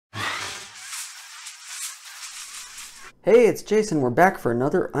Hey, it's Jason. We're back for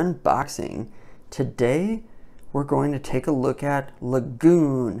another unboxing. Today, we're going to take a look at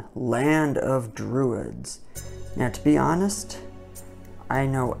Lagoon, Land of Druids. Now, to be honest, I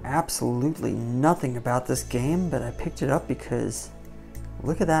know absolutely nothing about this game, but I picked it up because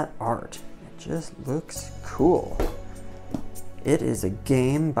look at that art. It just looks cool. It is a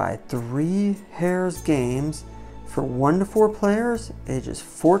game by 3 Hairs Games for 1 to 4 players, ages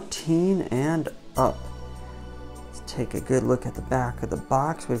 14 and up. Take a good look at the back of the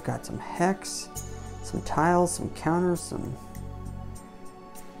box. We've got some hex, some tiles, some counters, some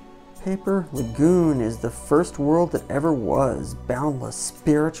paper. Lagoon is the first world that ever was. Boundless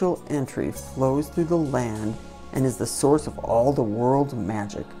spiritual entry flows through the land and is the source of all the world's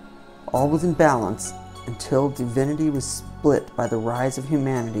magic. All was in balance until divinity was split by the rise of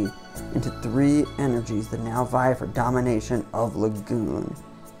humanity into 3 energies that now vie for domination of Lagoon.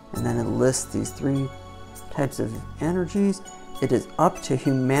 And then it lists these 3 types of energies. It is up to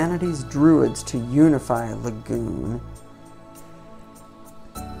humanity's druids to unify Lagoon.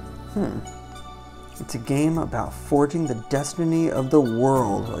 It's a game about forging the destiny of the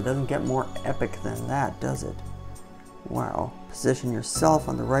world. Well, it doesn't get more epic than that, does it? Wow. Position yourself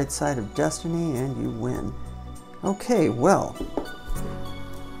on the right side of destiny and you win. Okay, well,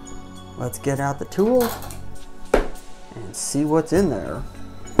 let's get out the tool and see what's in there.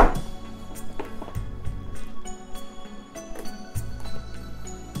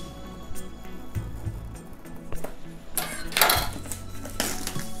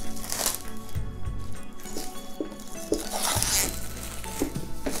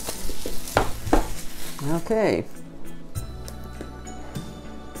 Okay.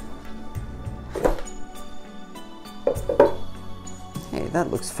 Hey,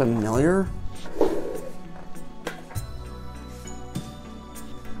 that looks familiar.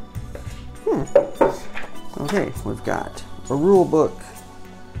 Okay, we've got a rule book.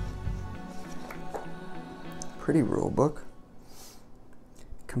 Pretty rule book.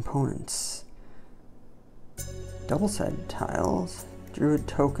 Components. Double-sided tiles. Druid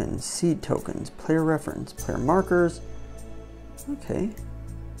tokens, seed tokens, player reference, player markers. Okay.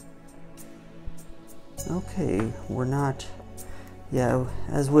 Okay, we're not... Yeah,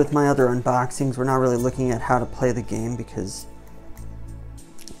 as with my other unboxings, we're not really looking at how to play the game because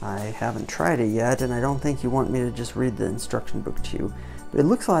I haven't tried it yet, and I don't think you want me to just read the instruction book to you. But it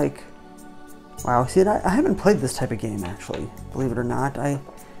looks like... Wow, see, I haven't played this type of game, actually, believe it or not.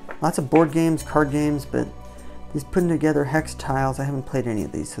 Lots of board games, card games, but these putting together hex tiles, I haven't played any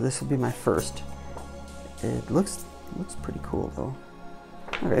of these, so this will be my first. It looks pretty cool, though.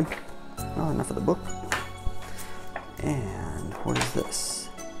 Okay, well, enough of the book. And what is this?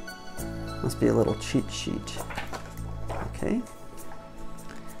 Must be a little cheat sheet. Okay.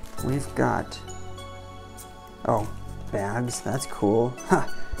 We've got... Oh, bags, that's cool. Huh,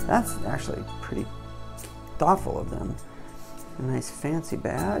 that's actually pretty thoughtful of them. A nice fancy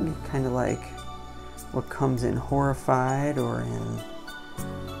bag, kind of like what comes in Horrified or in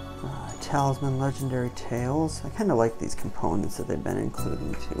Talisman Legendary Tales. I kind of like these components that they've been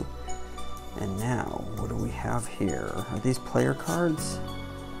including too. And now, what do we have here? Are these player cards?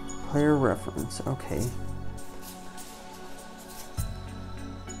 Player reference, okay.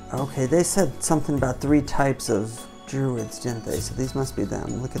 Okay, they said something about 3 types of druids, didn't they? So these must be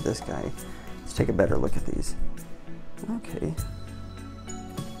them. Look at this guy. Let's take a better look at these. Okay.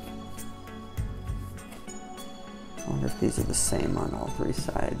 I wonder if these are the same on all 3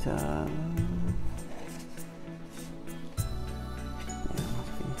 sides. Yeah,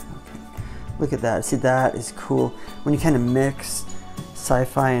 must be. Okay. Look at that. See, that is cool. When you kind of mix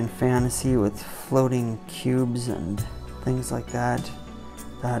sci-fi and fantasy with floating cubes and things like that,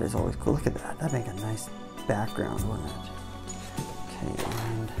 that is always cool. Look at that. That'd make a nice background, wouldn't it? Okay,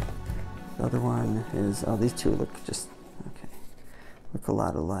 and the other one is, oh, these 2 look just, okay, look a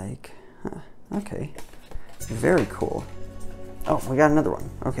lot alike. Huh. Okay. Very cool. Oh, we got another one.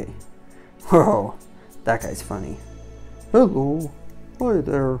 Okay. Whoa, that guy's funny. Hello. Hi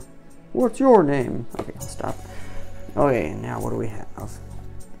there. What's your name? Okay, I'll stop. Okay, now what do we have?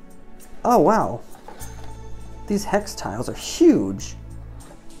 Oh, wow. These hex tiles are huge.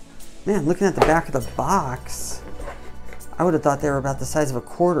 Man, looking at the back of the box, I would have thought they were about the size of a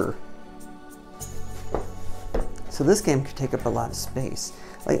quarter. So this game could take up a lot of space.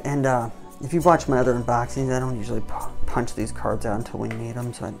 Like, and if you've watched my other unboxings, I don't usually punch these cards out until we need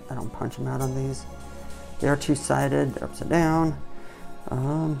them, so I don't punch them out on these. They are 2-sided, they're upside down,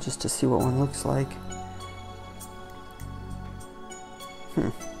 just to see what one looks like.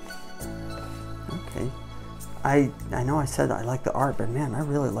 Okay. I know I said I like the art, but man, I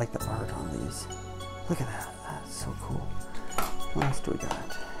really like the art on these. Look at that. That's So cool. What else do we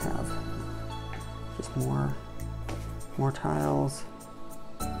got? Have just more tiles.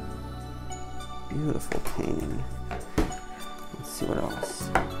 Beautiful painting. Let's see what else.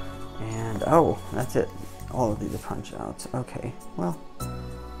 And oh, that's it. All of these are punch outs. Okay, well,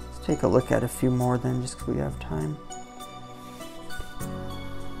 let's take a look at a few more then, just because we have time.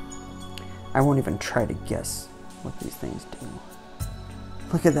 I won't even try to guess what these things do.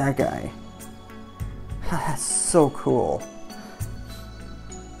 Look at that guy. That's so cool.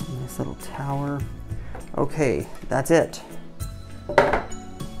 Nice little tower. Okay, that's it.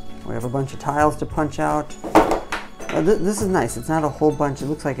 We have a bunch of tiles to punch out. This is nice. It's not a whole bunch. It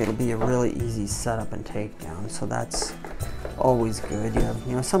looks like it'll be a really easy setup and takedown, so that's always good.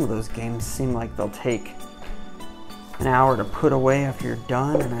 You know, some of those games seem like they'll take an hour to put away after you're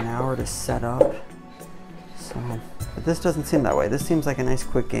done and an hour to set up. So, but this doesn't seem that way. This seems like a nice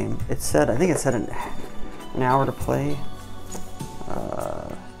quick game. It said, I think it said an hour to play.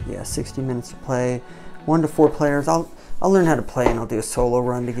 Yeah, 60 minutes to play. 1 to 4 players. I'll learn how to play and I'll do a solo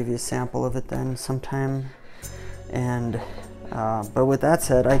run to give you a sample of it then sometime. And but with that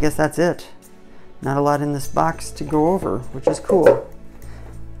said, I guess that's it. Not a lot in this box to go over, which is cool.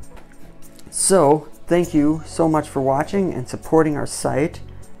 So thank you so much for watching and supporting our site.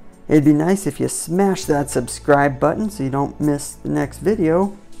 It'd be nice if you smash that subscribe button so you don't miss the next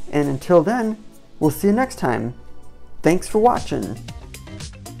video. And until then, we'll see you next time. Thanks for watching.